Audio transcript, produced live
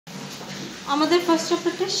আমাদের ফার্স্ট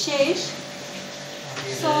চ্যাপ্টারটা শেষ।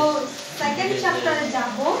 সো সেকেন্ড চ্যাপ্টারে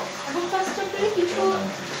যাব এবং ফার্স্ট চ্যাপ্টারে কিছু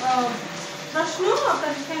প্রশ্ন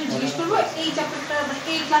আপনাদেরকে আমি জিজ্ঞেস করবো এই চ্যাপ্টারটা মানে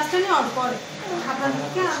এই ক্লাসটা নিয়ে অর পরে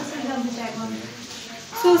আপনাদেরকে আনসার জানতে চাইবো।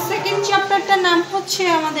 সো সেকেন্ড চ্যাপ্টারটার নাম হচ্ছে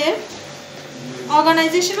আমাদের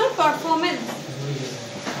অর্গানাইজেশনাল পারফরম্যান্স।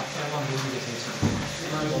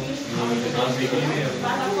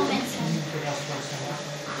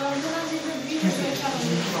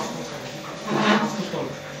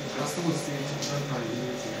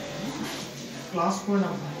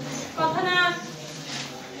 কথা না,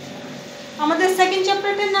 আমাদের সেকেন্ড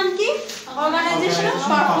চ্যাপ্টারটার নাম কি? Organisational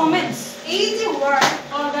performance. এই যে ওয়ার্ড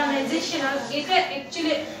অর্গানাইজেশনাল, এটা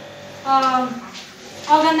অ্যাকচুয়ালি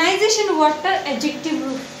অর্গানাইজেশন ওয়ার্ডটার অ্যাডজেক্টিভ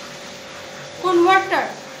রূপ। কোন ওয়ার্ডটার?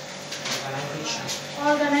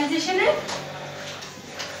 অর্গানাইজেশনের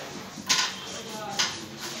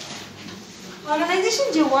অর্গানাইজেশন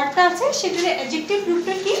যে ওয়ার্ডটা আছে সেটার অ্যাডজেক্টিভ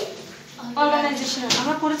রূপটা কি? অর্গানাইজেশনাল।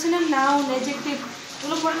 আমরা পড়েছিলাম নাউন, অ্যাডজেক্টিভ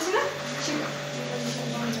গুলো পড়েছিলাম।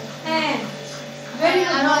 হ্যাঁ, ভেরি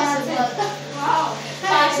গুড। ওয়াও,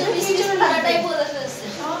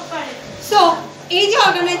 সো এই যে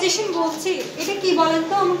অর্গানাইজেশন বলছি, এটা কি বলেন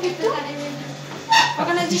তো আমাকে একটু?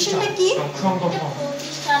 অর্গানাইজেশনটা কি?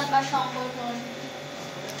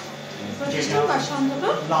 প্রতিষ্ঠান বা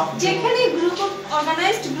সংগঠন, যেখানে group of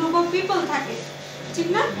organised group of people থাকে, ঠিক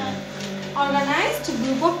না? অর্গানাইজড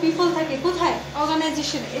গ্রুপ অফ পিপল থাকে কোথায়?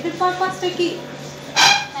 অর্গানাইজেশনে। এদের পারপাসটা কি?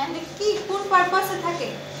 কি কোন পারপাসে থাকে,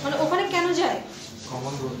 মানে ওখানে কেন যায়?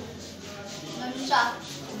 কমন রোল,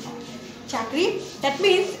 চাকরি। দ্যাট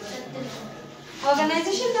মিন্স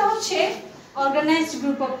অর্গানাইজেশনটা হচ্ছে অর্গানাইজড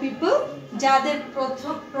গ্রুপ অফ পিপল যাদের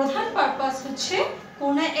প্রধান পারপাস হচ্ছে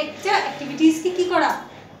কোন একটা অ্যাক্টিভিটিসকে কি করা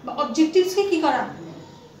বা অবজেক্টিভসকে কি করা?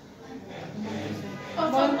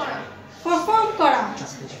 পারফর্ম করা,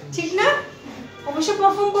 ঠিক না? অবশ্যই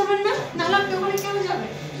পারফর্ম করবেন না, নাহলে আপনি ওখানে কেন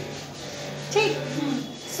যাবেন? ঠিক।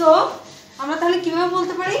 সো আমরা তাহলে কিভাবে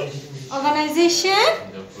বলতে পারি? Organisation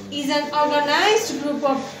is an organised group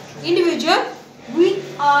of individual with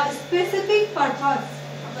a specific purpose.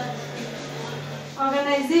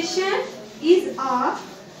 Organization is a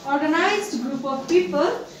organized group of people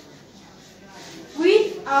with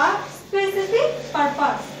a specific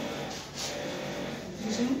purpose.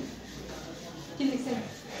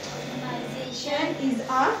 Organization is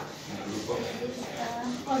a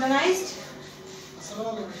organized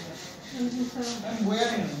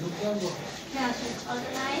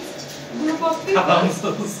organized group of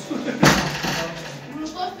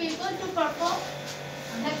people to perform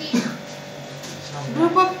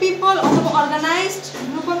group of people অথবা organized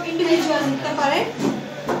group of individuals হতে পারে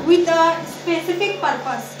with a specific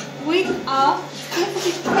purpose, with a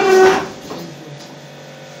specific purpose.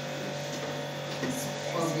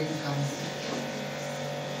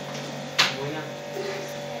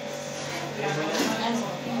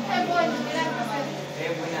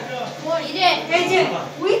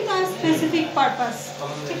 with a specific purpose,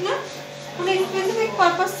 ঠিক না? কোন specific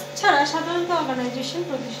purpose ছাড়া সাধারণত organisation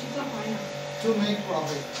প্রতিষ্ঠিত হয় না। টু মেক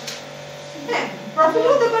প্রফিট, হ্যাঁ, প্রফিট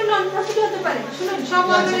হতে পারে, নন প্রফিট হতে পারে। শুনুন, সব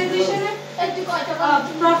অর্গানাইজেশনে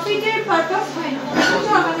প্রফিটের পারপাস হয় না। কিছু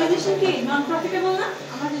অর্গানাইজেশন কি নন প্রফিটেবল না?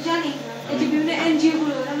 আমরা তো জানি এই যে বিভিন্ন এনজিও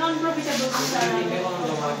গুলো নন প্রফিটেবল।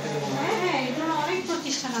 হ্যাঁ হ্যাঁ, এটা অনেক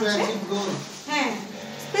প্রতিষ্ঠান আছে। হ্যাঁ,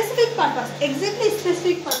 specific purpose, exactly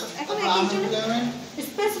specific purpose. এখন এক একজনের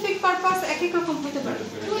স্পেসিফিক পারপাস এক এক রকম হতে পারে।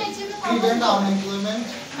 প্রিভেন্ট আনএমপ্লয়মেন্ট,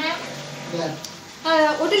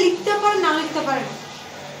 ওটা লিখতে পারে, না লিখতে পারে।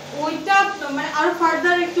 ওইটা মানে আরো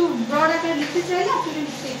ফার্দার একটু ব্রড আকারে লিখতে চাইলে আপনি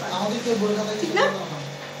লিখতেই পারেন। আমাদের তো বড় কথা ঠিক না?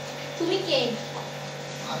 তুমি কে?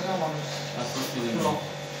 আমি মানুষ।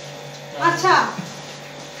 আচ্ছা,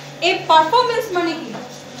 এই পারফরম্যান্স মানে কি?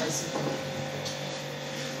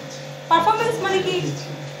 পারফরম্যান্স মানে কি?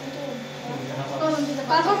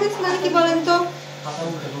 পারফরম্যান্স মানে কি বলেন তো?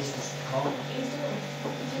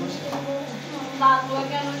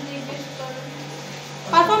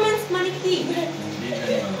 পারফরম্যান্স মানে কি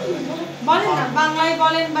বলেন না, বাংলায়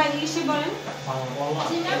বলেন বা ইংলিশে বলেন।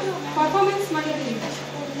 পারফরম্যান্স মানে কি?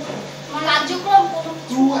 কার্যক্রম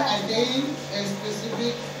to attain a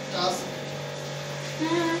specific task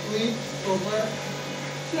with proper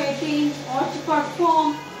to attain or to perform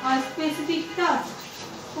a specific task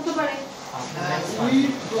হতে পারে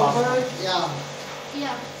with proper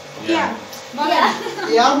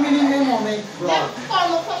yeah meaning অনেক broad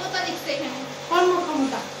কর্মক্ষমতা লিখতে এখানে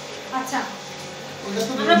কর্মক্ষমতা। আচ্ছা,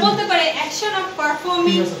 আমরা বলতে পারি action of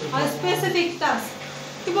performing a specific task.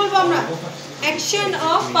 কি বলবো আমরা? Action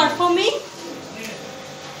of performing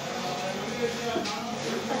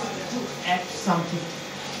act something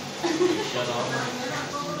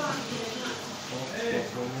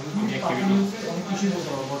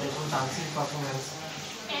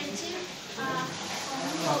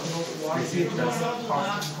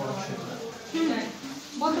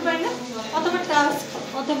বলতে পারি না, অথবা টাস্ক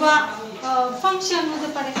অথবা ফাংশন হতে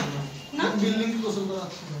পারে না? বিল্ডিং গোসল করা।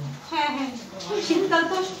 হ্যাঁ হ্যাঁ, শীতকাল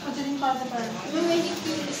তো প্রতিদিন করতে পারে না।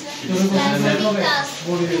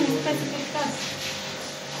 Specific task.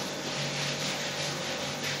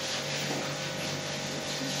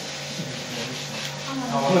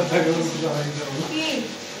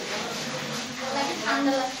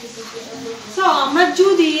 সো আমরা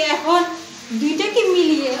যদি এখন দুইটাকে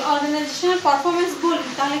মিলিয়ে অর্গানাইজেশনাল পারফরম্যান্স বলি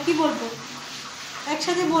তাহলে কি বলবো?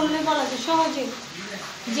 একসাথে বললে বলা যায় সহজে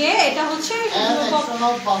যে এটা হচ্ছে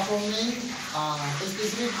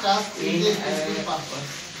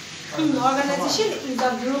organization is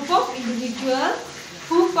a group of individuals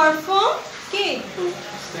who perform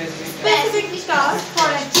specific tasks for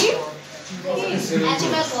achieve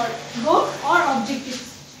goal or objectives.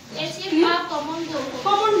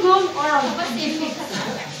 Common goal or objective.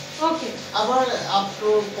 Okay. আবার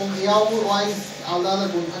আফটার ইয়ার ওয়াইজ আলাদা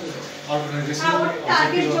গোল থাকে। আমার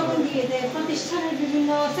টার্গেট যখন দিয়ে দেয় প্রতিষ্ঠানের বিভিন্ন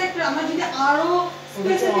সেক্টর, আমরা যদি আরো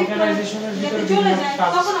স্পেসিফিক অর্গানাইজেশনের ভিতরে চলে যাই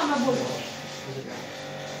তখন আমরা বলবো।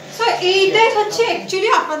 সো এইটাই হচ্ছে অ্যাকচুয়ালি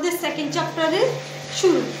আপনাদের সেকেন্ড চ্যাপ্টারের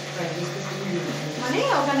শুরু, মানে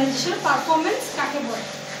অর্গানাইজেশনাল পারফরম্যান্স কাকে বলে,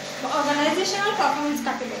 অর্গানাইজেশনাল পারফরম্যান্স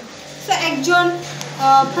কাকে বলে। সো একজন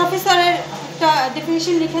প্রফেসরের একটা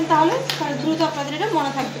ডেফিনিশন লিখেন তাহলে দ্রুত আপনাদের এটা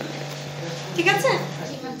মনে থাকবে, ঠিক আছে?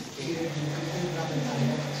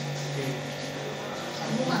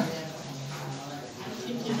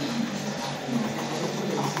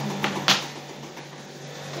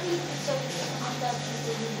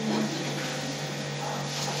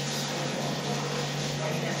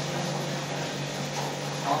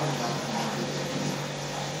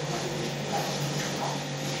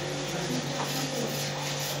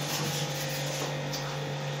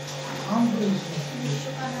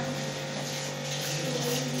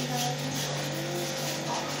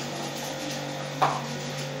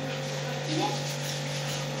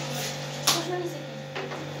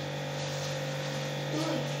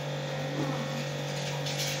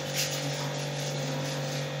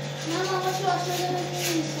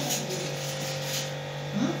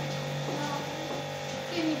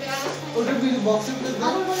 ওটা কি বক্সে প্লেট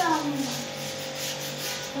দাও?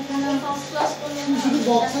 এখানে ফার্স্ট ক্লাস করলে শুধু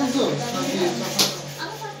বক্স আনছো নাকি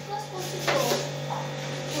আমি ফার্স্ট ক্লাস করছি তো।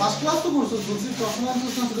 ফার্স্ট ক্লাস তো করছো, বলছি প্রশ্ন আনছো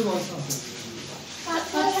না শুধু বক্স আনছো? ফার্স্ট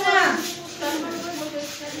ক্লাস না,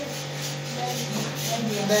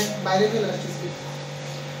 দেখ বাইরে গেলে আসছে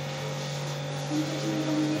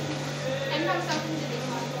একদম সামনে দিকে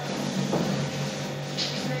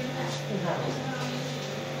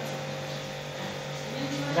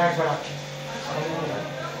দেখ বড়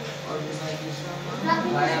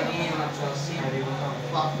ভাই আমি মাত্র আসছি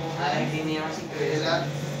একদিনই আসি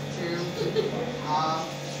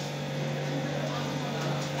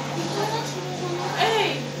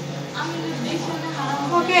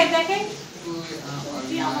ওকে দেখেন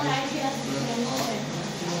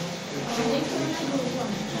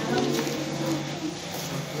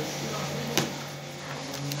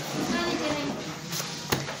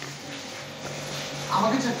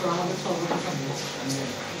আমাকে চেক করো, আমাদের সর্বদা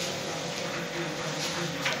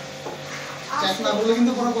চেক না বলে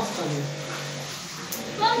কিন্তু কোনো কথা নেই।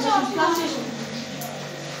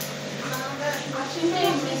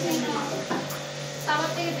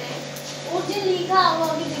 ওর যে লিখা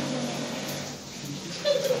আমাকে দেখুন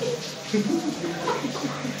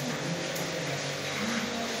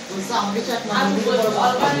আমাকে চেক না বলে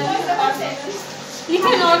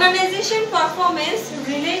An organization performance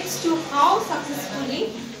relates to how successfully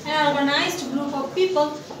an organized group of people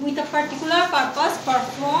with a particular purpose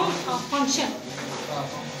perform a function.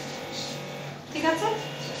 ঠিক আছে?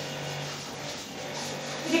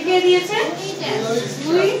 এটা কে দিয়েছে?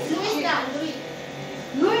 লুই। লুই।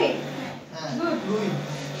 লুই।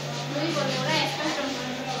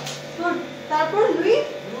 Good. তারপর লুই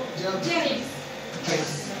জেমস।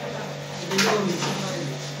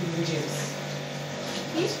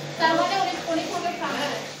 তার মানে অনেক হবে ফ্রান্স।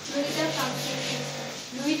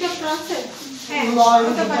 লুইটা ফ্রান্সের। হ্যাঁ।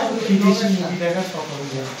 ওটা পারে। বিদেশি মুভি দেখার কথা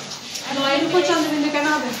বলি। লয়ের উপর চন্দ্রবিন্দু কেন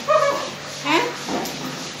হবে? হ্যাঁ?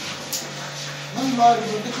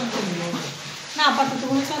 না আপাতত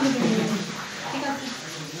কোনো চন্দ্রবিন্দু নেই। ঠিক আছে।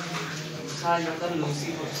 লুসি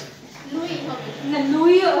হচ্ছে লুই হবে। না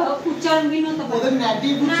লুই উচ্চারণ ভিন্ন হতে পারে। ওদের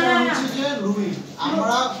নেটিভ উচ্চারণ হচ্ছে যে লুই।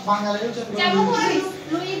 আমরা বাঙালির উচ্চারণ যেমন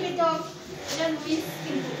লুই ভিতর এটা লুইস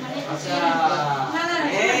কিন্তু মানে আচ্ছা না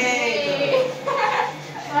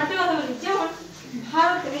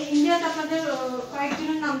আপনাদের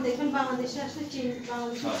কয়েকজনের নাম দেখবেন বাংলাদেশে আসলে চীন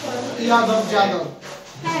বাংলাদেশে যাদব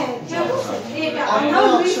হ্যাঁ কেউ এটা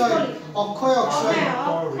অক্ষয় আমরা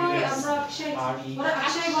অক্ষয় ওরা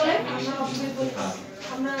অক্ষয় বলে আমরা অক্ষয় বলি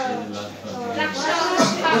আমরা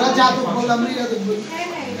ওরা যাদব বললাম যাদব বলি হ্যাঁ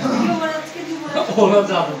যুবরাজকে যুবরাজ ওরা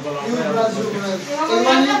যাবে বলা যুবরাজ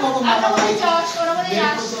এগুলো নিয়ে কত মারামারি ওরা বলে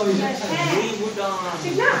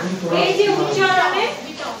ঠিক না এই যে উচ্চারণে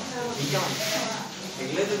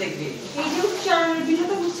এগুলো তো দেখবি এই যে উচ্চারণের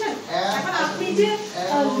ভিন্নতা বুঝছেন এখন আপনি যে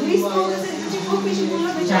লুইস প্রসেসের যে খুব বেশি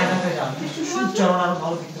বলতে চায়নাতে যান উচ্চারণ আরো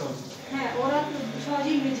ভালো দিতে হবে হ্যাঁ ওরা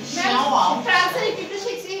সহজেই ইংরেজি ফ্রান্সের একটু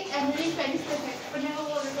শিখছি এমনি স্প্যানিশ থেকে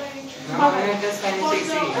আমি একটা স্প্যানিশ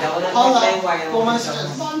শিখছি ডাবল Hola,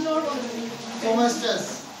 ¿cómo estás?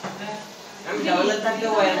 আমি ডাবল থাকলে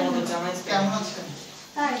ওয়ার মতো চামাই কেমন আছেন?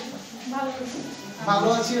 তাই ভালো ভালো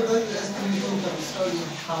আছি ওটা স্প্যানিশ বলতাম সরি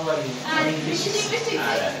How are you? আর বেশি শিখছি ঠিক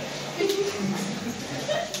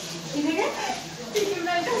আছে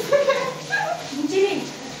টিকিউলাইটার বুঝিনি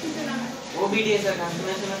ও বিডিএস এর গান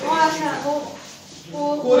শুনে শুনে ও আচ্ছা ও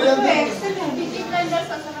কোরিয়ান তো অ্যাকসেন্ট है টিকিউলাইটার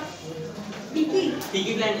সাথে পিকি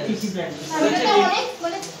টিকি ব্ল্যান্ডার Tiki Blend. এটা অনেক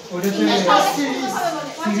মানে ওটা তো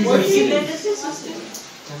টিকি ব্ল্যান্ডার সিস্টেম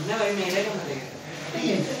আমরা ভাই মেরে কেন দেখে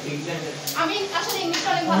টিকি ব্ল্যান্ডার আমি আসলে ইংলিশটা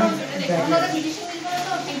অনেক ভালো এটা দেখো আমরা ব্রিটিশ ইংলিশ বলে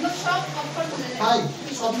তো একদম সব কমফর্ট বলে যায় ভাই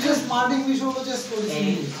সবচেয়ে স্মার্ট ইংলিশ হলো যে স্টোরি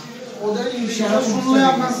ওদের ইংলিশটা শুনলে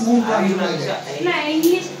আপনার মুড রাখি হয়ে যায় না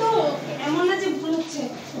ইংলিশ তো এমন না যে ভুল হচ্ছে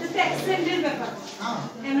এটা তো অ্যাকসেন্টের ব্যাপার হ্যাঁ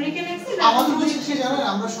আমেরিকান অ্যাকসেন্ট আমাদের তো কি জানেন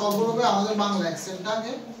আমরা সর্বরূপে আমাদের বাংলা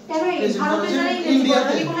অ্যাকসেন্টটাকে কেন এই ভারতে যারা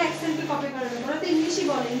ইন্ডিয়াতে ইংলিশ কোনো অ্যাকসেন্টকে কপি করে না ওরা তো ইংলিশই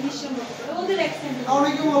বলে ইংলিশের মতো করে ওদের অ্যাকসেন্ট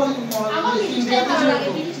অনেকে বলে আমার ব্রিটিশটাই ইন্ডিয়াতে ভালো লাগে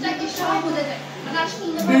যেরকম ব্রিটিশটা কি সব বোঝা যায় মানে আর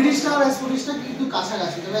শুনতে ভালো ব্রিটিশটা আর স্কটিশটা কিন্তু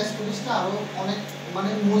কাছাকাছি তবে স্কটিশটা আরো অনেক মানে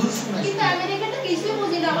মধুর শোনায় কিন্তু আমেরিকানটা কিছুই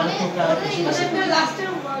বুঝি না মানে ওদের ইংলিশে ওদের লাস্টের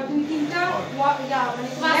দুই তিনটা ইয়া মানে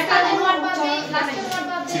মাঝখানের ওয়ার্ড বাদে লাস্টের ওয়ার্ড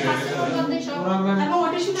বাদে ফার্স্টের ওয়ার্ড বাদে সব এবং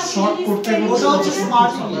ওটা শুধু শর্ট করতে ওটা হচ্ছে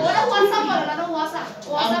স্মার্ট ইংলিশ ওরা হোয়াটসঅ্যাপ বলে না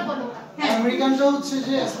হোয়াটসঅ্যাপ বলে ওরা আমেরিকানটা হচ্ছে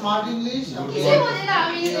যে স্মার্ট ইংলিশ কিছুই বুঝি না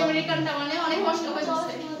আমি আমেরিকানটা মানে অনেক কষ্ট হয়ে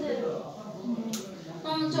যাচ্ছে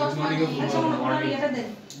আচ্ছা ওনার ইয়েটা দেন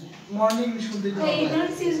মর্নিং শুনতে এই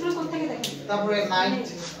ধরনের সিরিজগুলো কোথা থেকে দেখেন তারপরে নাইট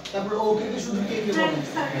তারপরে ওকে কি শুধু কে কে বলে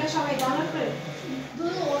স্যাররা সবাই ডাউনলোড করে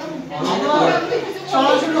ধরো ওরা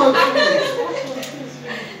সরাসরি ওকে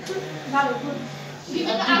ভালো গুড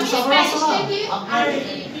আমি স্প্যানিশ থেকে আর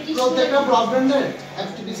ব্রিটিশ প্রত্যেকটা ব্রডব্যান্ডের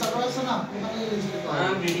এফটিপি সার্ভার আছে না ওখানে ইউজ করতে হয়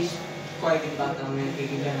আমি ব্রিটিশ কয়েকদিন বাদ আমি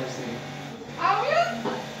টিকি ব্ল্যান্ডার শিখি আমি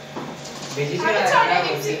বেশি আমি করে ছড়ে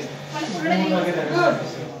গেছি মানে পুরোটা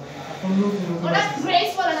ওটা গ্রেস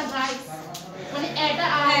বলে না গ্রাইস মানে এটা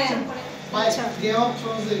আয়ন করে ভাই গেম অফ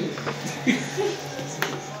থ্রোনস এর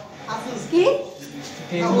আসলে কি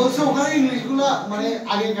বলছে ওখানে ইংলিশগুলো মানে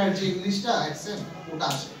আগেকার যে ইংলিশটা অ্যাকসেন্ট ওটা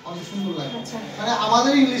আসে অনেক সুন্দর লাগে আচ্ছা মানে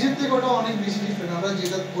আমাদের ইংলিশের থেকে ওটা অনেক বেশি ডিফারেন্ট আমরা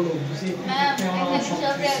যেটা বলে উঠছি হ্যাঁ এখানে সাথে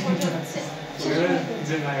আর করতে হচ্ছে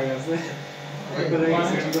যে নায়ক আছে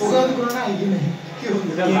ওটা তো কোনো না আইডিয়া নেই কি বলবো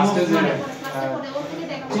এটা লাস্টে যে মাস্টার করে ওর থেকে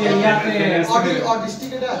দেখা যে ইয়াতে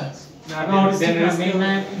অটিস্টিক এটা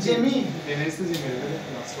জেমি জেমি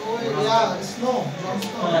ও ইয়া স্নো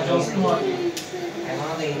জন স্নো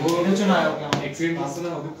এখনো দেখি এটা হচ্ছে নায়ক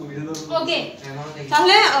ওকে এখনো দেখি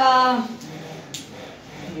তাহলে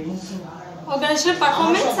অর্গানাইজেশনাল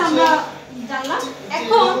পারফরম্যান্স আমরা জানলাম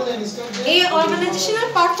এখন এই অর্গানাইজেশনাল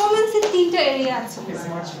পারফরম্যান্সের তিনটা এরিয়া আছে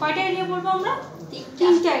কয়টা এরিয়া বলবো আমরা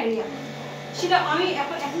তিনটা এরিয়া সেটা আমি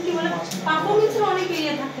এখন কি বলে পারফরম্যান্সের অনেক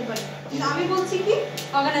এরিয়া থাকতে পারে কিন্তু আমি বলছি কি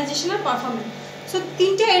অর্গানাইজেশনাল পারফরম্যান্স সো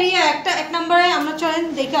তিনটা এরিয়া এক নম্বরে আমরা চলেন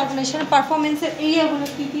দেখি অর্গানাইজেশনাল পারফরম্যান্সের এরিয়াগুলো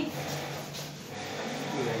কি কি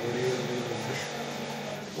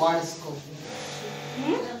ওয়ার্ড স্কোপ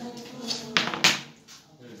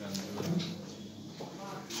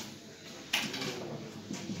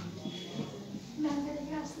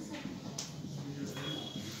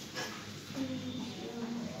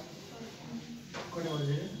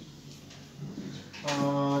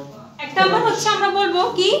এক নম্বর হচ্ছে আমরা বলবো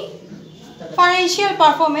কি ফাইন্যান্সিয়াল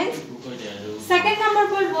পারফরম্যান্স সেকেন্ড নাম্বার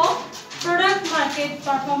বলবো প্রোডাক্ট মার্কেট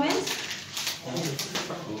পারফরম্যান্স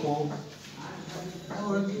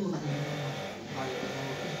ওরা কি বলছে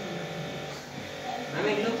ম্যাম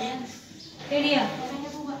এগুলো কি এরিয়া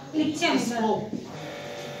লিখছি আমি scope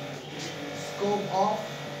scope of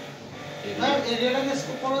ma'am এরিয়াটাকে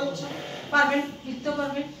scope করা যাচ্ছে পারবেন লিখতে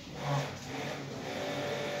পারবেন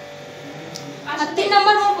আর তিন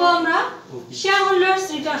নাম্বার বলবো আমরা শেয়ার হোল্ডার্স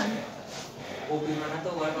রিটার্ন ওপি মানে তো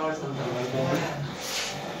ওয়ার্ক আওয়ার শুনতে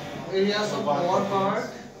areas of power part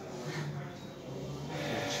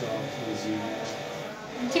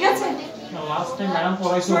ঠিক আছে? Last time madam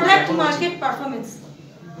পড়াইছো product market performance.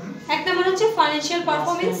 এক নাম্বার হচ্ছে ফাইন্যান্সিয়াল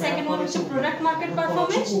পারফরম্যান্স, সেকেন্ড ওয়ান হচ্ছে product market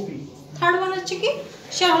performance, third one হচ্ছে কি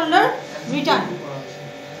share holder return.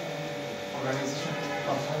 Organisation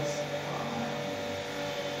performance.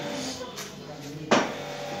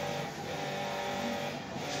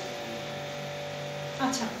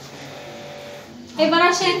 আচ্ছা, এবার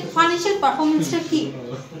আসেন ফাইন্যান্সিয়াল পারফরম্যান্সটা কি?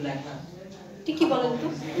 ঠিক কি বলেন তো?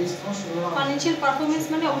 ফাইন্যান্সিয়াল পারফরম্যান্স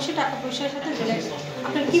মানে অবশ্যই টাকা পয়সার সাথে রিলেটেড।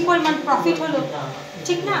 আপনার কি পরিমাণ প্রফিট হলো,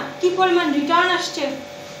 ঠিক না? কি পরিমাণ রিটার্ন আসছে।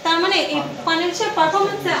 তার মানে এই ফাইন্যান্সিয়াল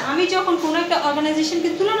পারফরম্যান্সে আমি যখন কোনো একটা অর্গানাইজেশনকে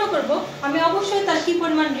তুলনা করব, আমি অবশ্যই তার কি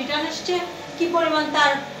পরিমাণ রিটার্ন আসছে, কি পরিমাণ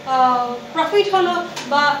তার প্রফিট হলো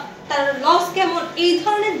বা তার লস কেমন, এই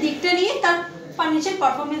ধরনের দিকটা নিয়ে তার ফাইন্যান্সিয়াল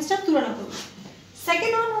পারফরম্যান্সটা তুলনা করব।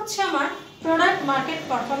 সেকেন্ড ওয়ান হচ্ছে আমার প্রোডাক্ট মার্কেট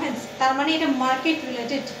পারফরম্যান্স, তার মানে এটা মার্কেট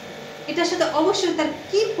রিলেটেড। এটার সাথে অবশ্যই তার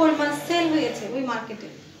কি পরিমাণ সেল হয়েছে ওই মার্কেটে,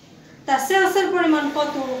 তার সেলসের পরিমাণ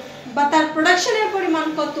কত বা তার প্রোডাকশনের পরিমাণ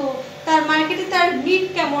কত, তার মার্কেটে তার নিড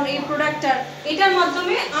কেমন এই প্রোডাক্টটার, এটার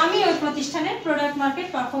মাধ্যমে আমি ওই প্রতিষ্ঠানের প্রোডাক্ট মার্কেট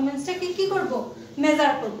পারফরম্যান্সটাকে কি করব,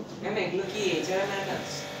 মেজার করব। ম্যাম এগুলো কি এইচআর এর কাজ?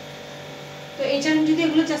 তো এইচআর যদি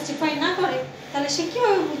এগুলো জাস্টিফাই না করে তাহলে সে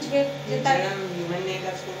কিভাবে বুঝবে যে তার হিউম্যান নিয়ে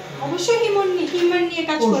কাজ করবে? অবশ্যই হিউম্যান নিয়ে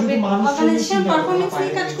কাজ করবে, অর্গানাইজেশন পারফরম্যান্স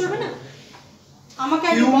নিয়ে কাজ করবে না। আমাকে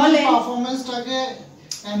আগে বলেন পারফরম্যান্সটাকে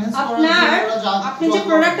এনহ্যান্স করার আপনার জন্য আপনি যে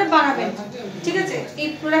প্রোডাক্টটা বানাবেন, ঠিক আছে, এই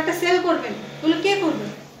প্রোডাক্টটা সেল করবেন, ওগুলো কে করবে?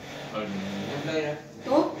 এমপ্লয়িরা।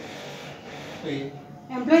 তো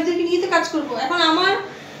এমপ্লয়িদেরকে নিয়ে তো কাজ করব। এখন আমার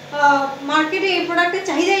মার্কেটে এই প্রোডাক্টের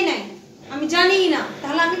চাহিদাই নাই, আমি জানিই না,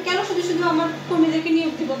 তাহলে আমি কেন শুধু শুধু আমার কর্মীদেরকে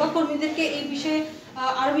নিয়োগ দিব বা কর্মীদেরকে এই বিষয়ে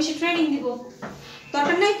আরো বেশি ট্রেনিং দিব?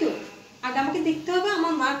 দরকার নাই কেউ। আগে আমাকে দেখতে হবে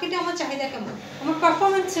আমার মার্কেটে আমার চাহিদা কেমন, আমার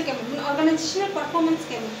পারফরমেন্সটা কেমন, অর্গানাইজেশনের পারফরমেন্স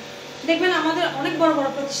কেমন। দেখবেন আমাদের অনেক বড় বড়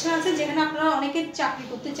প্রতিষ্ঠান আছে যেখানে আপনারা অনেকে চাকরি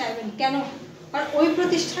করতে চাইবেন, কেন? কারণ ওই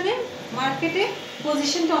প্রতিষ্ঠানের মার্কেটে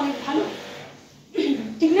পজিশনটা অনেক ভালো,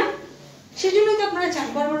 ঠিক না? সেজন্যই তো আপনারা চান।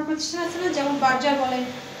 বড় বড় প্রতিষ্ঠান আছে না, যেমন বার্জার বলেন,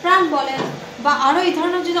 প্রাণ বলেন, বা আরো এই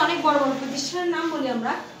ধরনের যদি অনেক বড় বড় প্রতিষ্ঠানের নাম বলি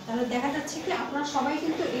আমরা, তাহলে দেখা যাচ্ছে কি আপনারা সবাই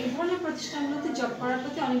কিন্তু এই ধরনের প্রতিষ্ঠানগুলোতে জব করার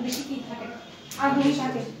প্রতি অনেক বেশি কি থাকে, আগ্রহী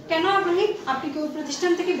থাকে। কেন আগ্রহী? আপনি কি ওই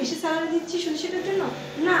প্রতিষ্ঠান থেকে বেশি স্যালারি দিচ্ছি শুধু সেটার জন্য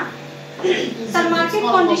না, তার মার্কেট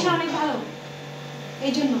কন্ডিশন অনেক ভালো,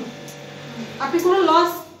 এই জন্য। আপনি কোনো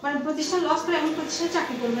লস মানে প্রতিষ্ঠান লস করে এমন প্রতিষ্ঠানে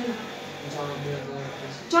চাকরি করবেন না।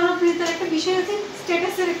 জনপ্রিয়তার একটা বিষয় আছে,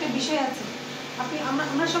 স্ট্যাটাসের একটা বিষয় আছে।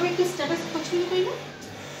 আমরা সবাই একটু স্ট্যাটাস পছন্দ করি না?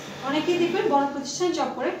 অনেকেই দেখবেন বড় প্রতিষ্ঠানে জব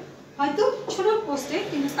করে, হয়তো ছোট পোস্টে,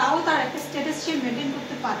 কিন্তু তাও তার একটা স্ট্যাটাস সে মেনটেন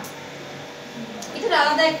করতে পারে। এটার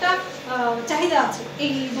আলাদা একটা চাহিদা আছে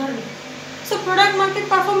এই ধরনের। সো প্রোডাক্ট মার্কেট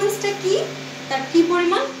পারফরমেন্সটা কি, তার কি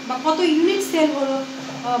পরিমাণ বা কত ইউনিট সেল হলো,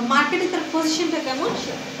 মার্কেটে তার পজিশনটা কেমন,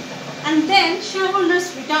 and then share holders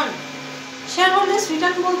return. Share holders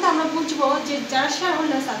return বলতে আমরা বুঝবো যে যারা শেয়ার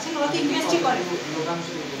হোল্ডার্স আছেন ওরা তো ইনভেস্টই করে,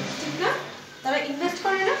 ঠিক না? তারা ইনভেস্ট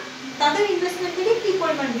করে না, তাদের ইনভেস্টমেন্ট থেকে কি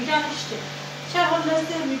পরিমাণ রিটার্ন আসছে, শেয়ার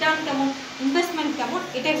হোল্ডার্সদের রিটার্ন কেমন, ইনভেস্টমেন্ট কেমন,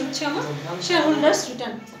 এটাই হচ্ছে আমার শেয়ার হোল্ডার্স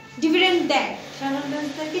রিটার্ন। ডিভিডেন্ড দেয়, শেয়ার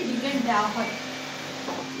হোল্ডার্সদেরকে ডিভিডেন্ড দেওয়া হয়,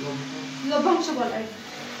 লভ্যাংশ বলা হয়,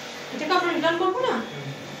 এটাকে আমরা রিটার্ন করবো না।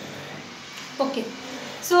 ওকে,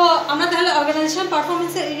 সো আমরা তাহলে অর্গানাইজেশন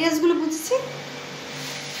পারফরমেন্সের এরিয়াসগুলো বুঝেছি।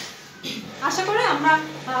 আশা করি আমরা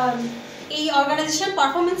এই অর্গানাইজেশন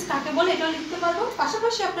পারফরমেন্স কাকে বলে এটাও লিখতে পারবো,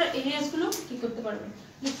 পাশাপাশি আপনার এরিয়াসগুলো কি করতে পারবেন,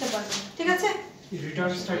 লিখতে পারবেন, ঠিক আছে?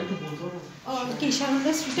 রিটার্নসটা একটু বলতে পারো? কি শেয়ার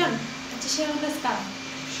হোল্ডার্স রিটার্ন? আচ্ছা, শেয়ার হোল্ডার্স কারা?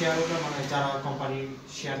 শেয়ার হোল্ডার মানে যারা কোম্পানি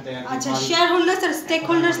শেয়ার দেয়। আচ্ছা, শেয়ার হোল্ডার্স আর স্টেক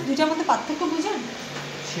হোল্ডার্স দুইটার মধ্যে পার্থক্য বুঝেন?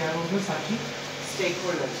 শেয়ার হোল্ডার আর কি? Stake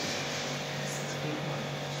holder.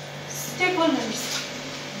 স্টেক হোল্ডার্স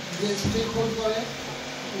যে স্টেক হোল্ড করে,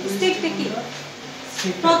 স্টেকটা কি?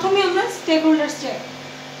 প্রথমে আমরা স্টেক হোল্ডার্স চাই।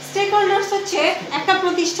 স্টেক হোল্ডার্স হচ্ছে একটা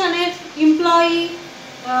প্রতিষ্ঠানের এমপ্লয়ি,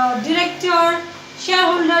 ডিরেক্টর, শেয়ার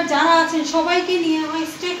হোল্ডার যারা আছেন সবাইকে নিয়ে হয়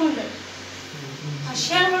স্টেক হোল্ডার। আর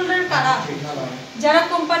শেয়ার হোল্ডার কারা? যারা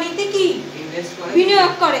কোম্পানিতে কি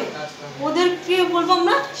বিনিয়োগ করে, ওদেরকে বলবো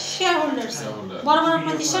আমরা শেয়ার হোল্ডার্স। বড় বড়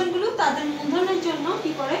প্রতিষ্ঠানগুলো তাদের মূলধনের জন্য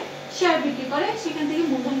কি করে, শেয়ার বিক্রি করে, সেখান থেকে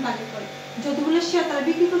মূলধন কালেক্ট করে। যতগুলো শেয়ার তারা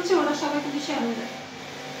বিক্রি করছে ওরা সবাই কিন্তু শেয়ার হোল্ডার,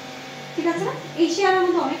 ঠিক আছে না? এই শেয়ারের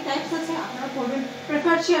মধ্যে অনেক টাইপস আছে, আপনারা পড়বেন।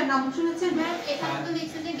 প্রেফার্ড শেয়ার নাম শুনেছেন? ম্যাম এখানে তো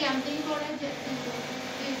লিখছে যে গ্যাম্বলিং করে, যে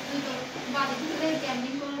বাড়ি থেকে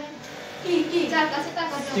গ্যাম্বলিং করে, কি কি যার কাছে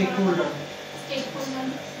টাকা জমা স্টেক হোল্ডার। স্টেক হোল্ডার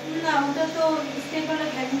না, ওটা তো স্টেক হোল্ডার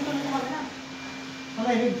গ্যাম্বলিং করতে হবে না।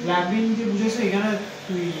 মানে এই গ্ল্যাবিং যে বুঝাইছো এখানে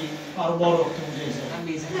তুই আরো বড় অর্থ বুঝাইছো,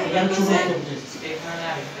 এখানে ছোট অর্থ বুঝাইছো। স্টেক মানে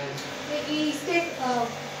আরেকটা এই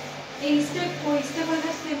স্টেক ওই স্টেক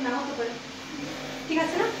হোল্ডার্স নাম হতে পারে, ঠিক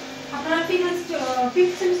আছে না? আপনারা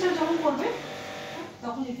ফিফথ সেমিস্টার যখন করবেন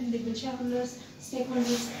তখন এখানে দেখবেন শেয়ার হোল্ডার্স, স্টেক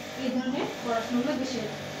হোল্ডার্স এই ধরনের পড়াশোনাগুলো বেশি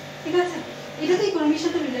হবে। ঠিক আছে, এটা তো ইকোনমির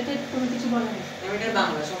সাথে রিলেটেড কোনো কিছু বলা নেই। এটা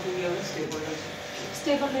বাংলা শব্দ কি হবে? Stake holder.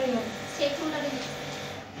 স্টেক হোল্ডারই হবে। স্টেক হোল্ডারে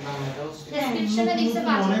বাংলাটাও ডেসক্রিপশনে দেখতে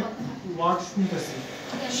বাজে অনেক কথা। ওয়ার্ড শুনতেছি,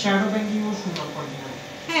 শ্যাডো ব্যাংকিং ও শুনলাম কন্টিনিউ।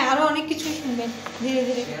 হ্যাঁ, আরো অনেক কিছু শুনবেন ধীরে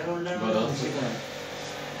ধীরে। শেয়ার হোল্ডার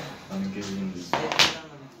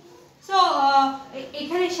সো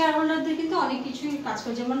এখানে শেয়ার হোল্ডারদের কিন্তু অনেক কিছুই কাজ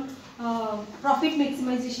করে, যেমন প্রফিট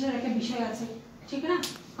ম্যাক্সিমাইজেশনের একটা বিষয় আছে, ঠিক না?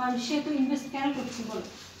 কারণ সে তো ইনভেস্ট কেন করছে বল,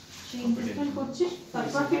 সে ইনভেস্টমেন্ট করছে তার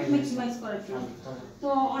প্রফিট ম্যাক্সিমাইজ করার জন্য। তো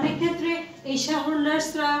অনেক ক্ষেত্রে এই শেয়ার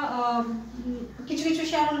হোল্ডার্সরা কিছু কিছু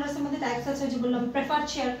শেয়ার হোল্ডার্সের মধ্যে টাইপস আছে, যে বললাম প্রেফার্ড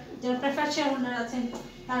শেয়ার, যারা প্রেফার্ড শেয়ার হোল্ডার আছেন,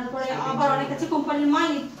 তারপরে আবার অনেক আছে কোম্পানির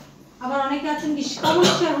মালিক, আবার অনেকে আছেন কি কমন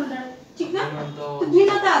শেয়ার হোল্ডার, ঠিক না? তো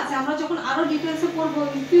ভিন্নতা আছে, আমরা যখন আরো ডিটেইলসে পড়বো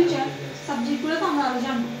ইন ফিউচার সাবজেক্টগুলো তো আমরা আরো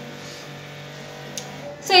জানবো।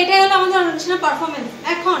 সো এটাই হলো আমাদের অনারেশনাল পারফরম্যান্স।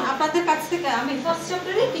 এখন আপনাদের কাছ থেকে আমি ফার্স্ট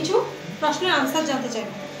চ্যাপ্টারে কিছু প্রশ্নের আনসার জানতে চাই।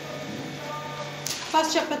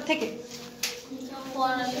 ফার্স্ট চ্যাপ্টার থেকে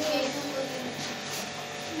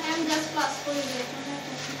ম্যাম জাস্ট ক্লাস করে দিয়েছেন।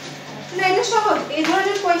 না, এটা সহজ। এই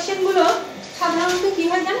ধরনের কোয়েশ্চেনগুলো সাধারণত কি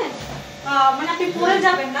হয় জানেন, মানে আপনি পড়ে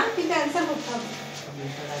যাবেন না, কিন্তু অ্যানসার করতে হবে।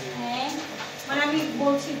 হ্যাঁ, মানে আমি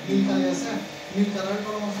বলছি নীল কালার আছে, নীল কালার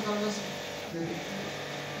কোনো মশলা কালার আছে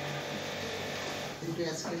একটু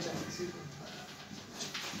আজকে চাচ্ছি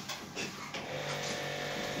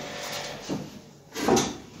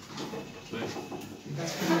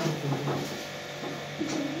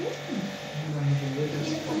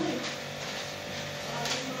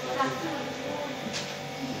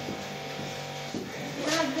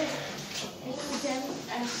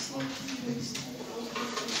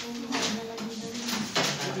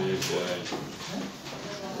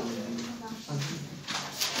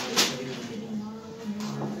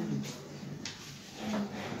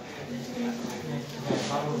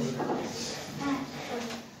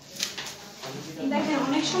দেখেন,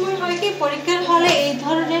 অনেক সময় হয় কি পরীক্ষার হলে এই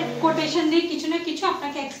ধরনের কোটেশন দিয়ে কিছু না কিছু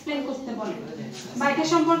আপনাকে এক্সপ্লেইন করতে বলে, বা এটা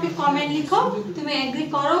সম্পর্কে কমেন্ট লিখো, তুমি এগ্রি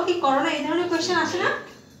করো কি করো না, এই ধরনের কোয়েশ্চেন আসে না?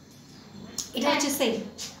 এটা হচ্ছে সেম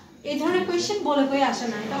এই ধরনের কোয়েশ্চেন বলে বই আসে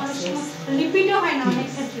না, এটা অনেক সময় রিপিটও হয় না অনেক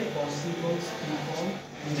ক্ষেত্রে।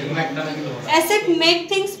 Asset make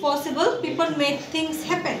things possible, people make things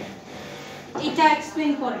happen, এটা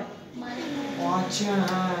এক্সপ্লেইন করে। আচ্ছা,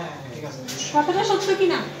 হ্যাঁ ঠিক আছে। কথাটা সত্য কি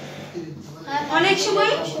না? অনেক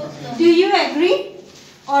সময় do you agree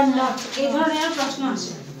or not এই ধরনের প্রশ্ন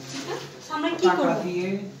আসে। আমরা কি করব?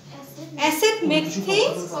 Asset make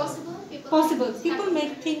things possible, people make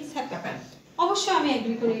things happen. অবশ্যই আমি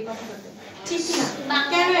এগ্রি করি এই কথাটাতে, ঠিক কি না?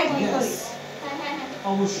 কেন এগ্রি করি?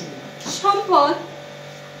 অবশ্যই সম্পদ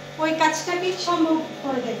ওই কাজটাকে সম্ভব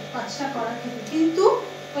করে দেয়, কাজটা করার ক্ষেত্রে, কিন্তু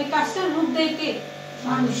ওই কাজটার রূপ দেয় কে?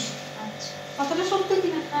 মানুষ। কথাটা সত্য কি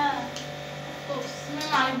না?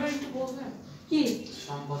 কি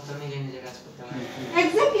সম্পদ তো নিজে নিজে কাজ করতে পারে।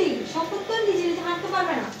 এক্স্যাক্টলি, সম্পদ তো নিজে নিজে হাঁটতে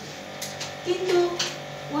পারবে না, কিন্তু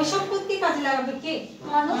ওই সম্পদকে কাজে লাগাবে কে?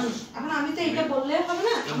 মানুষ। এখন আমি তো এটা বললে হবে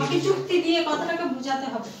না, আমাকে যুক্তি দিয়ে কথাটাকে বোঝাতে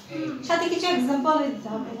হবে, সাথে কিছু এক্সাম্পল দিতে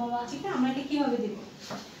হবে। ঠিক আছে, আমরা এটা কিভাবে দিব?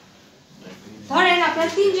 ধরেন আপনারা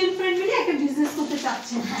তিনজন ফ্রেন্ড মিলে একটা বিজনেস করতে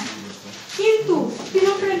চাচ্ছেন, কিন্তু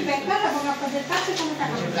তিনজন ফ্রেন্ড বেকার এবং আপনাদের কাছে কোনো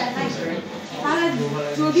টাকা পয়সা নাই, তাহলে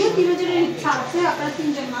যদিও তিনজনের ইচ্ছা আছে, আপনারা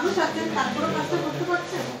তিনজন মানুষ আছেন, তারপরও কাজটা করতে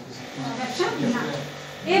পারছেন ব্যবসা না।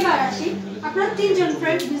 এবার আসি, আপনারা তিনজন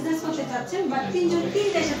ফ্রেন্ড বিজনেস করতে চাচ্ছেন, বাট তিনজন তিন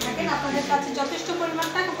দেশে থাকেন, আপনাদের কাছে যথেষ্ট পরিমাণ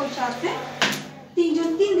টাকা পয়সা আছে, তিনজন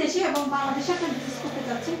তিন দেশে এবং বাংলাদেশে আপনারা বিজনেস করতে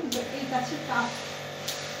চাচ্ছেন, কিন্তু এই কাজটা টাফ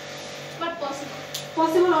বাট পসিবল।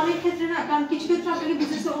 পসিবল অনেক ক্ষেত্রে না, কারণ কিছু ক্ষেত্রে আপনাকে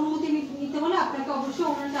বিজনেসের অনুমতি নিতে হলে আপনাকে অবশ্যই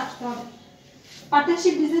ওনারকে আসতে হবে।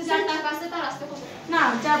 পার্টনারশিপ বিজনেস যার টাকা আছে তার আসতে হবে না,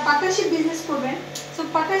 যারা পার্টনারশিপ বিজনেস করবেন, সো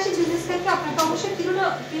পার্টনারশিপ বিজনেস ক্ষেত্রে আপনাকে অবশ্যই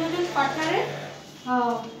তিনজন পার্টনারের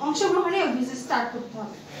অংশগ্রহণে ওই বিজনেস স্টার্ট করতে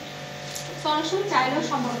হবে। সো অনেক সময় চাইলেও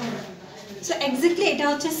সম্ভব হয় না। সো এক্স্যাক্টলি এটা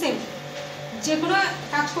হচ্ছে সেম, যে কোনো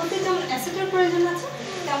কাজ করতে যেমন অ্যাসেটের প্রয়োজন আছে,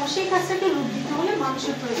 তেমন সেই কাজটাকে রূপ দিতে হলে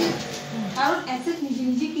মানুষের প্রয়োজন, কারণ অ্যাসেট নিজে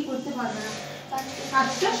নিজে কি করতে পারবে না,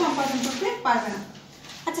 কাজটা সম্পাদন করতে পারবে না।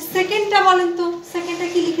 আচ্ছা, সেকেন্ডটা বলেন তো, সেকেন্ডটা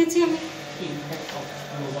কি লিখেছি আমি?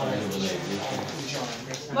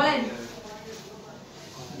 বলেন।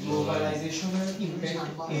 গ্লোবালাইজেশনের ইমপ্যাক্ট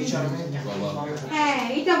এইচআর এ হ্যাঁ,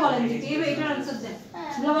 এটা বলেন দেখি, এটার আনসার দেন।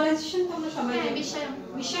 গ্লোবালাইজেশন তো আমরা সবাই হ্যাঁ, জানি।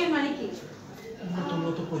 বিষয় মানে কি?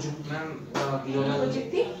 উন্নত প্রযুক্তি। ম্যাম গ্লোবাল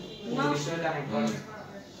প্রযুক্তি না, বিষয়টা অনেক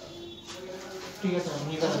ঠিক আছে,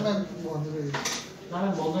 আমি আচ্ছা ম্যাম বন্ধ করে দিচ্ছি। না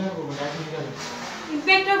বন্ধ করবো, এখন ঠিক আছে।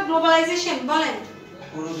 ইমপ্যাক্ট অফ গ্লোবালাইজেশন বলেন।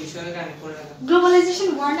 পুরো বিশ্বকে কানেক্ট করে রাখা। Globalization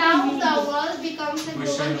word Now the world becomes a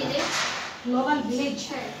global village. Global village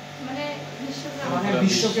মানে মানে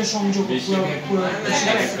বিশ্বকে সংযোগ পুরো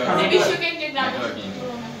মানে বিশ্বকে একটা গ্রাম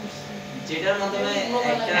যেটার মাধ্যমে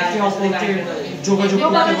একটা একে অপরকে যোগাযোগ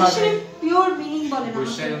করতে পারবে। গ্লোবালাইজেশন পিওর মিনিং বলে না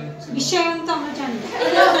বিশ্বায়ন তো আমরা জানি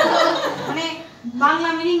মানে বাংলা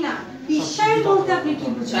মিনিং না বিশ্বায়ন বলতে আপনি কি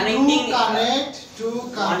বুঝেন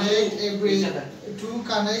to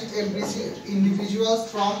connect every individuals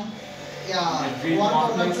from one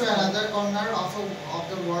corner to another corner of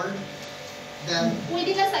the world, then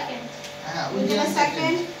within a second. Within a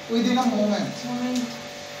second, within a moment.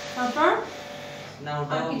 তারপর now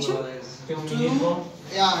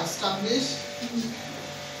establish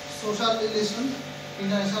social relation,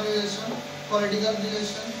 international relation, political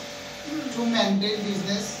relation, to maintain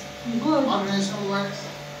business, good organizational works,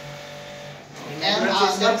 and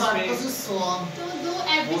other purposes, so on. To do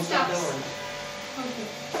every stuff. ওকে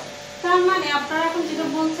তার মানে আপনারা এখন যেটা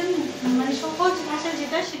বলছেন মানে সহজ ভাষা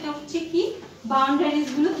যেটা সেটা হচ্ছে কি বাউন্ডারিজ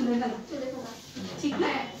গুলো তুলে ফেলা ঠিক না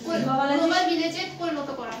গ্লোবাল ভিলেজে পরিণত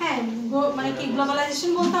করা হ্যাঁ মানে কি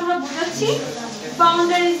গ্লোবালাইজেশন বলতে আমরা বোঝাচ্ছি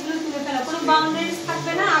বাউন্ডারিজ গুলো তুলে ফেলা কোনো বাউন্ডারিজ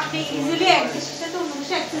থাকবে না আপনি ইজিলি এক দেশের সাথে অন্য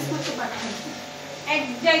দেশে অ্যাক্সেস করতে পারছেন এক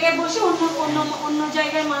জায়গায় বসে অন্য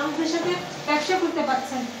জায়গার মানুষদের সাথে ব্যবসা করতে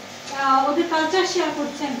পারছেন ওদের কালচার শেয়ার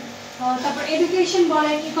করছেন তারপর এডুকেশন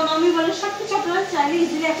বলেন ইকোনমি বলেন সবকিছু আপনারা চাইলে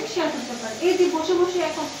ইজিলি এখন শেয়ার করতে পারেন এই যে বসে বসে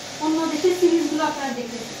এখন অন্য দেশের সিরিজগুলো আপনারা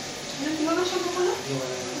দেখতেছেন এগুলো কিভাবে সম্ভব হলো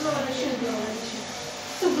গ্লোবালাইজেশন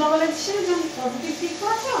তো গ্লোবালাইজেশনের যেমন পজিটিভ দিকও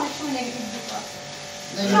আছে অনেক সময় নেগেটিভ দিকও আছে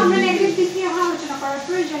আমরা নেগেটিভ দিক নিয়ে আলোচনা করার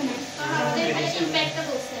প্রয়োজন নেই আমাদের এখানে ইমপ্যাক্টটা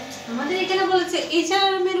বলছে আমাদের এখানে বলেছে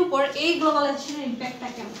এইচআরএম এর উপর এই গ্লোবালাইজেশনের ইমপ্যাক্টটা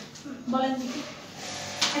কেমন বলেন দেখি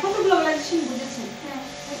এখন তো গ্লোবালাইজেশন বুঝেছেন হ্যাঁ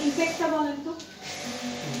ইমপ্যাক্টটা বলেন তো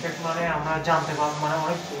ইমপ্যাক্ট মানে আমরা জানতে পারবো মানে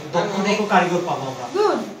অনেক দক্ষ কারিগর পাবো আমরা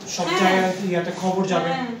গুড সব জায়গায় ইয়াতে খবর যাবে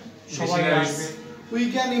সবাই আসবে We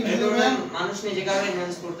can implement মানুষ নিজেকে আরো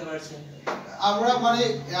এনহ্যান্স করতে পারছে আমরা মানে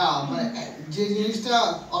যে জিনিসটা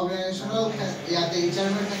অর্গানাইজেশনাল ইয়াতে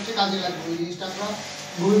এইচআরএম ক্ষেত্রে কাজে লাগবে ওই জিনিসটা আমরা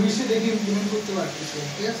বহির্বিশ্বে দেখে ইমপ্লিমেন্ট করতে পারতেছি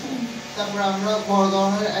ঠিক আছে তারপর আমরা বড়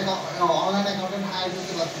ধরনের অনলাইন অ্যাকাউন্টেন্ট হায়ার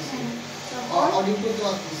করতে পারতেছি অডিট করতে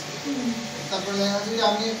পারতেছি তারপর দেখা যাচ্ছে যে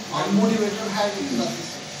আমি মোটিভেটর হায়ার করতে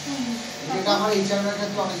পারতেছি এটা আমার এইচআরএম এর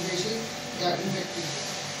ক্ষেত্রে অনেক বেশি ইফেক্টিভ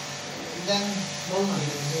দেন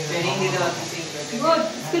ট্রেনিং দিতে পারতেছি গুড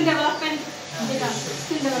স্কিল ডেভেলপমেন্ট যেটা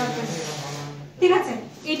স্কিল ডেভেলপমেন্ট ঠিক আছে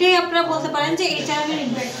এটাই আপনারা বলতে পারেন যে এইচআরএম এর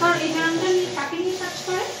ইমপ্যাক্ট কারণ এইচআরএম কাকে নিয়ে কাজ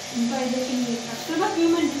করে এমপ্লয়িদেরকে নিয়ে কাজ করে বা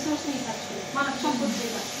হিউম্যান রিসোর্স নিয়ে কাজ করে মানব সম্পদ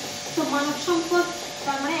যেটা তো মানব সম্পদ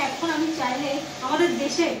তার মানে এখন আমি চাইলে আমাদের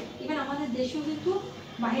দেশে ইভেন আমাদের দেশেও কিন্তু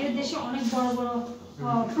বাইরের দেশে অনেক বড় বড়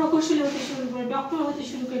প্রকৌশলী হতে শুরু করে ডক্টর হতে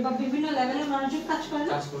শুরু করে বা বিভিন্ন লেভেলের মানুষজন কাজ করে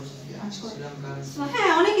না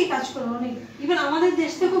হ্যাঁ অনেকেই কাজ করে অনেক ইভেন আমাদের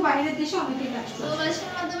দেশ থেকেও বাইরের দেশে অনেকেই কাজ করে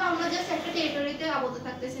গ্লোবালাইজেশনের মাধ্যমে আমরা জাস্ট একটা টেরিটরিতে আবদ্ধ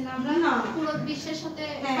থাকতেছি না আমরা পুরো বিশ্বের সাথে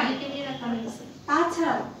কানেক্ট নিয়ে রাখা হয়েছে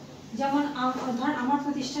তাছাড়াও যেমন ধর আমার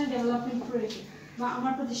প্রতিষ্ঠানে ডেভেলপমেন্ট প্রয়োজন বা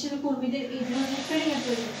আমার প্রতিষ্ঠানের কর্মীদের এই ধরনের ট্রেনিং এর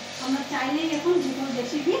প্রয়োজন আমরা চাইলেই এখন যে কোনো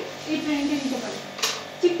দেশে গিয়ে এই ট্রেনিংটা নিতে পারি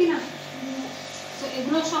ঠিক কিনা তো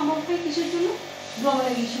এগুলো সম্ভব হয় কিসের জন্য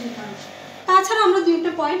গ্লোবালাইজেশনের কারণে তাছাড়া আমরা দুই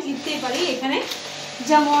একটা পয়েন্ট লিখতেই পারি এখানে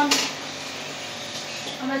যেমন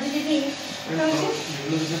আমরা যদি দিই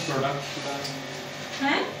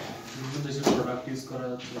হ্যাঁ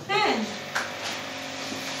হ্যাঁ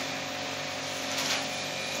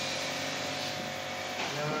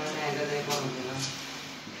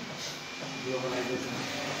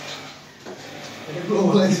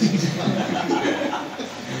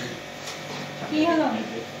কি হলো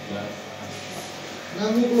না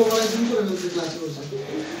আমি গ্লোবালাইজেশন করে বলছি ক্লাসে বসে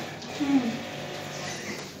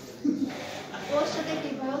ওর সাথে কি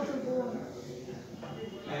ভালো তো বল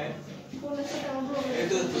কোনের সাথে আমরা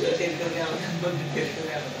এটা তো টেরিটরি আমাদের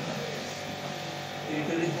টেরিটরি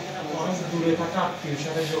অনেক দূরে থাকা আত্মীয়র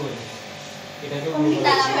সাথে যোগাযোগ এটাকে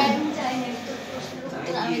তারা ব্যাংক চাই না একটু প্রশ্ন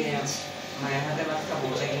করতে আমি মায়ের হাতে ভাত খাবো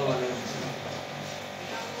এটাই বলে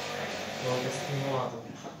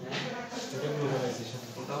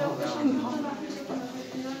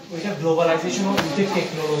ওইটা গ্লোবালাইজেশন অফ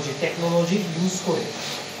টেকনোলজি ইউজ করে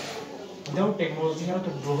দাও টেকনোলজি আর তো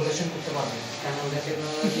গ্লোবালাইজেশন করতে পারবে কেন ওটা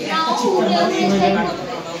টেকনোলজি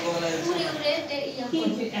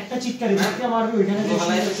একটা চিৎকার দিতে মারবে ওইখানে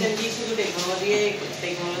গ্লোবালাইজেশন কি শুধু টেকনোলজি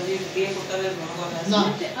দিয়ে করতে হবে কোনো কথা না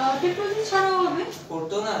টেকনোলজি ছাড়াও হবে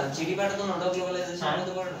করতো না জিডি পাটা তো নট গ্লোবালাইজেশন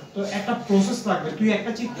হতে পারে না তো একটা প্রসেস লাগবে তুই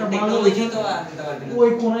একটা চিৎকার মারলে টেকনোলজি তো আনতে পারবি না ওই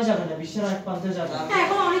কোণায় যাবে না বিশ্বের এক প্রান্তে যাবে হ্যাঁ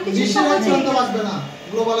এখন অনেক কিছু বিশ্বের সহজ এক হয়ে প্রান্তে গেছে লাগবে না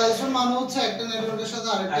গ্লোবালাইজেশন মানে হচ্ছে একটা নেটওয়ার্কের সাথে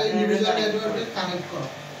আরেকটা ইন্ডিভিজুয়াল নেটওয়ার্কে কানেক্ট করা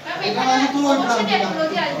এটা মানে তো ওই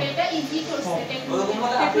টেকনোলজি আসবে, এটা ইজি করছে টেকনোলজি। ওরকম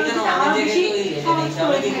বলে আপনি যেন অনেক জায়গায় তো এই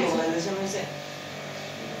সবাই কি গ্লোবালাইজেশন হয়েছে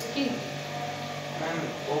কি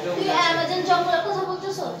ওকে তুই অ্যামাজন জঙ্গলের কথা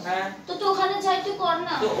বলতেছো? হ্যাঁ তো তো ওখানে যাই তুই কর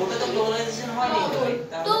না। তো ওটা তো গ্লোবালাইজেশন হয়নি তো ভাই।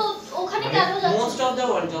 তো ওখানে কেন যাচ্ছিস? মোস্ট অফ দ্য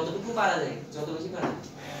ওয়ার্ল্ড যতটুকু পারা যায় যত বেশি পারা যায়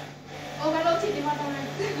ওখানেও চিঠি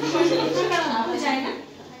পাঠানো যায় না,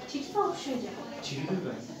 ঠিক তো অবশ্যই যায়।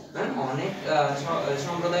 অনেক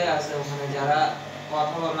সম্প্রদায় আছে ওখানে যারা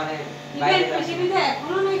কথা মানে বাইরে পৃথিবীতে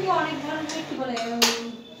এখনো নাকি অনেক ধরনের কি বলে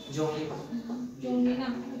জঙ্গলি জঙ্গলি না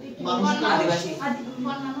আদিবাসী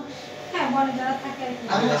হ্যাঁ বনে যারা থাকে আর কি।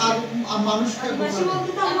 মানুষকে আদিবাসী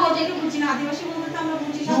বলতে তো আমরা ওদেরকে বুঝি না, আদিবাসী বলতে তো আমরা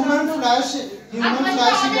বুঝি হিউম্যান ফ্ল্যাশ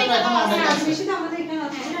হিউম্যান এখন অনেক আছে। আদিবাসী তো আমাদের এখানে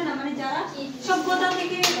আছে না, মানে যারা সভ্যতা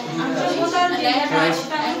থেকে সভ্যতার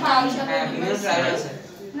ওটা আমি পাই হ্যাঁ বিভিন্ন ট্রাইব আছে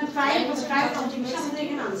না, ট্রাইব কন্ট্রিবিউশন আমাদের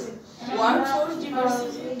এখানে আছে। ওয়ার্কফোর্স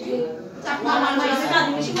ডিভার্সিটি চাকমা মানুষ এটা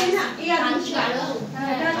আদিবাসী বলি না, এই আদিবাসী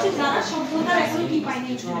এটা হচ্ছে যারা সভ্যতার এখনো কি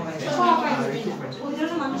পায়নি, সব পায়নি, ওই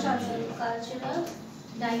ধরনের মানুষ আছে। Cultural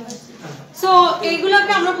diversity. সো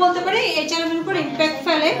এইগুলোকে আমরা বলতে পারি এইচআরএম এর উপর ইমপ্যাক্ট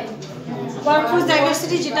ফেলে। ওয়ার্কফোর্স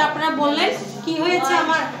ডাইভার্সিটি যেটা আপনারা বললেন, কি হয়েছে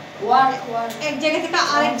আমার এক জায়গা থেকে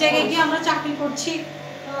আরেক জায়গায় গিয়ে আমরা চাকরি করছি,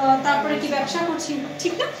 তারপরে কি ব্যবসা করছি,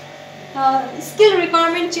 ঠিক না? স্কিল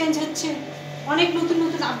রিকোয়ারমেন্ট চেঞ্জ হচ্ছে, অনেক নতুন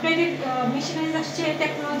নতুন আপডেটেড মেশিনারিজ আসছে,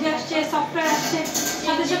 টেকনোলজি আসছে, সফটওয়্যার আসছে,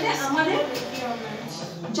 সাথে সাথে আমাদের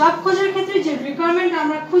জব খোঁজার ক্ষেত্রে যে রিকোয়ারমেন্ট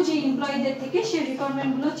আমরা খুঁজি এমপ্লয়ীদের থেকে, সেই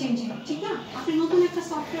রিকোয়ারমেন্টগুলো চেঞ্জ হয়, ঠিক না? আপনি নতুন একটা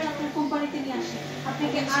সফটওয়্যার আপনার কোম্পানিতে নিয়ে আসেন,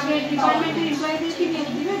 আপনাকে আগে রিকোয়ারমেন্টের এমপ্লয়ীদেরকে নিয়ে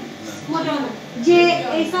দিবেন মোটেও না, যে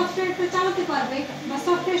এই সফটওয়্যারটা চালাতে পারবে বা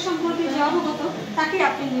সফটওয়্যার সম্পর্কে যে অবগত তাকে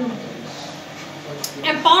আপনি নিয়োগ দেবেন।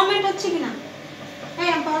 এম্পাওয়ারমেন্ট হচ্ছে কিনা?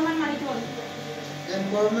 হ্যাঁ, এম্পাওয়ারমেন্ট মানে কি বলেন?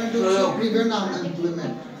 এমপ্লয়মেন্ট হচ্ছে প্রিভেন্ট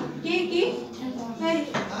আনএমপ্লয়মেন্ট। কি কি এই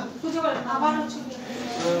খুঁজে বলেন আবার হচ্ছে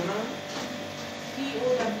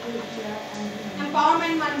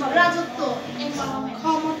এম্পাওয়ারমেন্ট মানে বলেন রাজত্ব এমপাওয়ারমেন্ট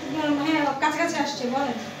ক্ষমতা, হ্যাঁ কাছাকাছি আসছে,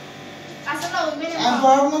 বলেন। আসলে উইমেন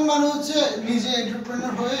এমপাওয়ারমেন্ট মানে হচ্ছে নিজে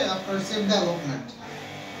এন্টারপ্রেনার হয়ে আপনার সেলফ ডেভেলপমেন্ট।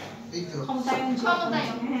 এই তো ক্ষমতায়ন,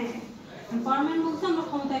 ক্ষমতায়ন। হ্যাঁ এম্পাওয়ারমেন্ট বলতে আমরা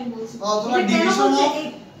ক্ষমতায়ন বলছি। অথবা এটা কেন division বলছে? of- এই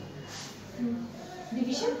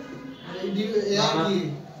ডিভিশন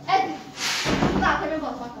তাতে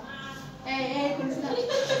কথা এই করেছিলাম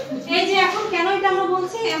এই যে এখন কেন এটা আমরা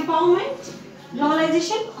বলছি এম্পাওয়ারমেন্ট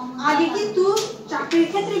গ্লোবালাইজেশন। আগে কিন্তু চাকরির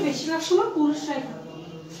ক্ষেত্রে বেশিরভাগ সময় পুরুষরাই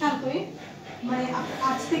খেয়াল করে, মানে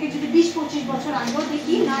আজ থেকে যদি 20-25 বছর আগেও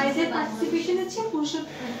দেখি নারীদের পার্টিসিপেশন আছে পুরুষের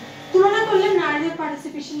তুলনা করলে নারীদের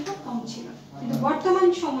পার্টিসিপেশনটা কম ছিল, কিন্তু বর্তমান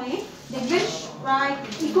সময়ে দেখবেন প্রায়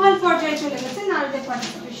ইকুয়াল পর্যায়ে চলে গেছে নারীদের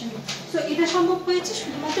পার্টিসিপেশন। সো এটা সম্ভব হয়েছে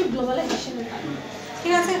শুধুমাত্র গ্লোবালাইজেশনের কারণে।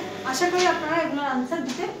 ঠিক আছে, আশা করি আপনারা এগুলোর আনসার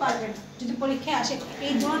দিতে পারবেন যদি পরীক্ষায় আসে।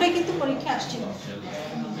 এই দুটোটাই কিন্তু পরীক্ষায় আসছিল।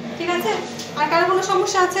 ঠিক আছে, আর কারো কোনো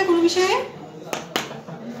সমস্যা আছে কোনো বিষয়ে?